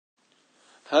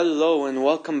Hello and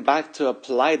welcome back to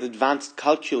Applied Advanced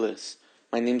Calculus.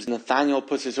 My name is Nathaniel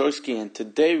Posesorsky and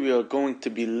today we are going to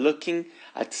be looking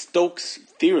at Stokes'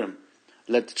 theorem.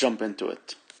 Let's jump into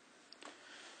it.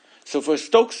 So for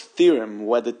Stokes' theorem,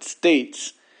 what it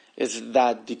states is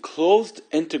that the closed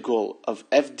integral of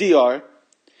FDR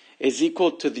is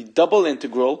equal to the double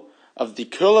integral of the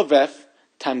curl of f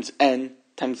times n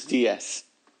times ds.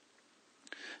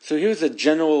 So here's a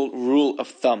general rule of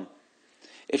thumb.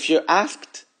 If you're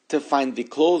asked to find the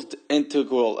closed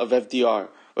integral of FDR,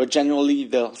 or generally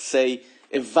they'll say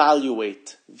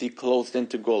evaluate the closed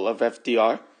integral of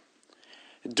FDR,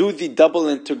 do the double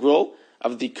integral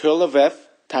of the curl of f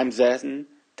times n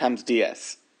times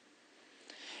ds.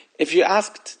 If you're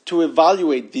asked to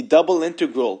evaluate the double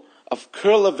integral of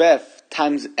curl of f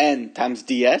times n times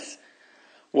ds,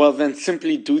 well then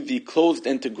simply do the closed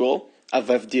integral of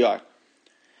FDR.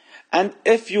 And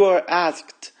if you are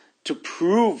asked to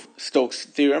prove Stokes'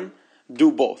 theorem,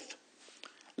 do both.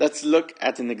 Let's look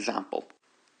at an example.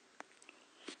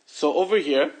 So over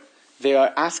here, they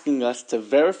are asking us to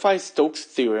verify Stokes'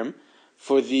 theorem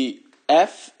for the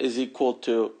f is equal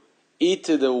to e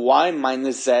to the y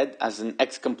minus z as an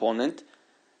x component,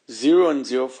 0 and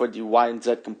 0 for the y and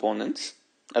z components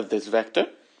of this vector,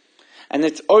 and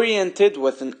it's oriented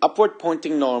with an upward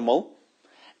pointing normal,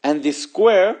 and the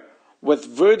square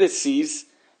with vertices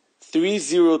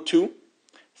 302,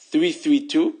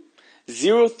 332,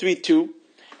 032,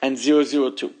 and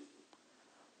 002.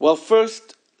 Well,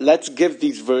 first, let's give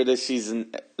these vertices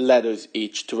and letters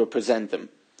each to represent them.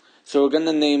 So we're going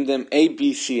to name them A,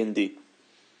 B, C, and D.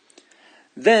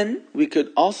 Then, we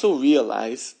could also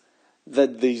realize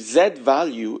that the Z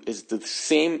value is the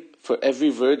same for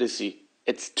every vertice.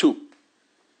 It's 2.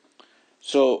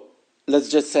 So, let's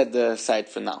just set that aside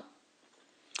for now.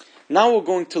 Now we're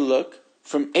going to look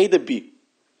from A to B.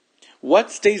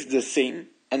 What stays the same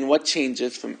and what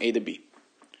changes from A to B?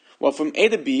 Well, from A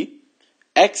to B,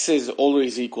 x is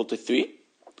always equal to 3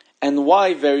 and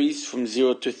y varies from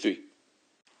 0 to 3.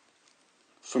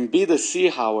 From B to C,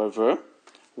 however,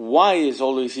 y is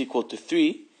always equal to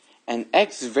 3 and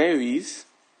x varies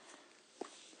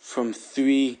from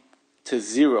 3 to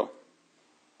 0.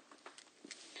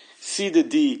 C to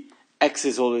D, x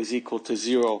is always equal to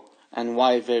 0 and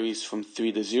y varies from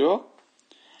 3 to 0.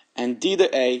 And D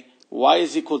to A, y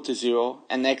is equal to 0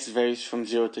 and x varies from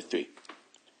 0 to 3.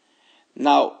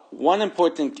 Now, one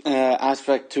important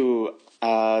aspect to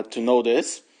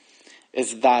notice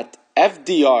is that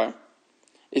FDR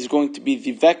is going to be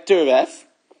the vector of f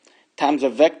times a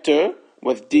vector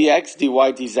with dx, dy,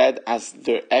 dz as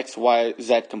their x, y,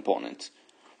 z components.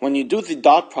 When you do the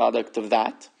dot product of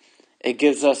that, it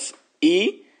gives us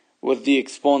e with the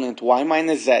exponent y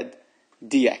minus z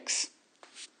dx.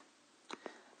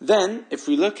 Then, if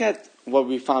we look at what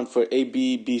we found for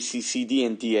AB, BC, CD,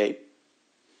 and DA,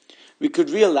 we could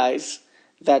realize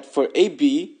that for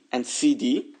AB and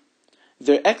CD,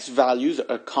 their x values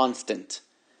are constant,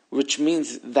 which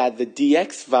means that the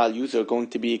dx values are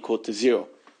going to be equal to 0.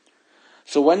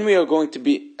 So when we are going to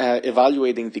be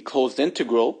evaluating the closed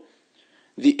integral,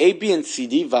 the AB and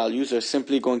CD values are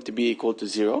simply going to be equal to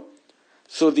 0.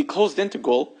 So the closed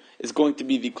integral is going to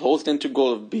be the closed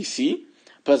integral of BC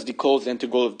plus the closed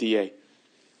integral of dA.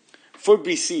 For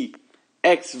BC,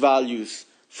 x values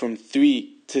from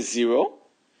 3 to 0,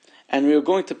 and we are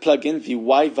going to plug in the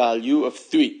y value of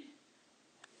 3,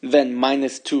 then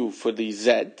minus 2 for the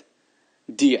z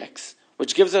dx,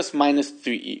 which gives us minus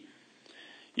 3e.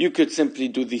 You could simply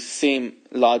do the same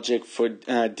logic for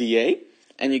dA,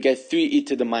 and you get 3e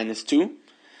to the minus 2,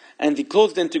 and the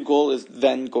closed integral is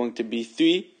then going to be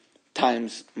 3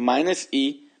 times minus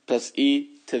e plus e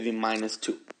to the minus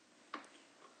 2.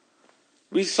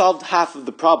 We solved half of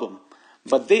the problem,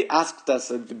 but they asked us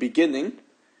at the beginning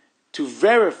to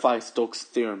verify Stokes'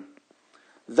 theorem.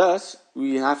 Thus,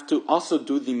 we have to also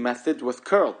do the method with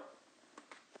curl.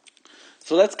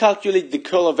 So let's calculate the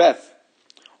curl of f.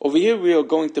 Over here we are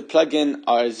going to plug in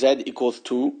our z equals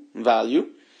 2 value,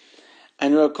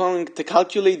 and we are going to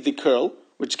calculate the curl,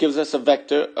 which gives us a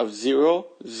vector of 0,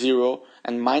 0,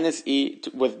 and minus e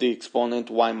with the exponent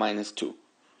y minus 2.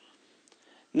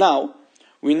 Now,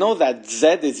 we know that z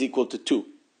is equal to 2,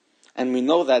 and we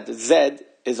know that z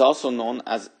is also known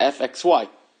as fxy.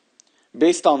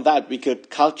 Based on that, we could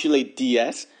calculate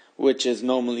ds, which is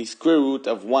normally square root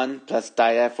of 1 plus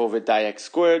df over dx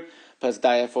squared plus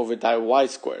df over dy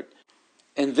squared.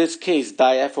 In this case,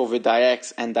 df over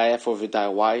dx and df over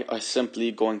dy are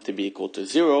simply going to be equal to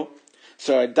 0,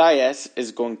 so our ds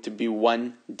is going to be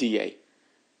 1 dA.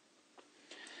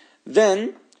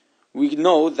 Then, we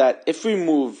know that if we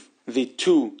move the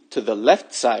 2 to the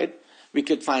left side, we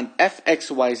could find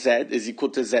fxyz is equal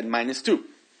to z minus 2.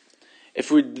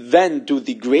 If we then do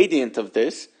the gradient of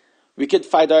this, we could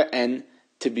find our n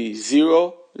to be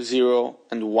 0, 0,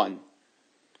 and 1.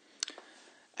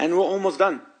 And we're almost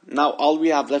done. Now all we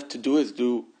have left to do is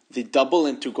do the double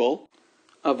integral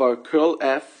of our curl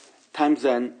f times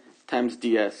n times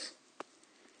ds.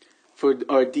 For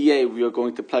our dA, we are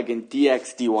going to plug in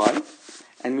dx dy,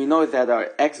 and we know that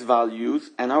our x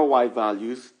values and our y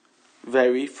values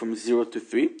vary from 0 to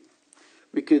 3.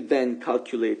 We could then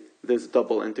calculate this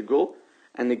double integral,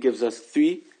 and it gives us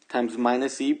 3 times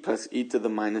minus e plus e to the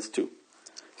minus 2.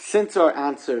 Since our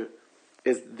answer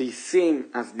is the same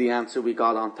as the answer we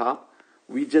got on top,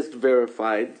 we just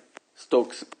verified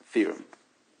Stokes' theorem.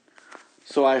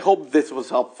 So I hope this was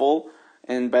helpful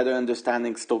in better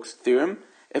understanding Stokes' theorem.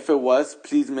 If it was,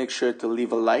 please make sure to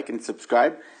leave a like and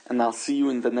subscribe, and I'll see you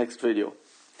in the next video.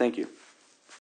 Thank you.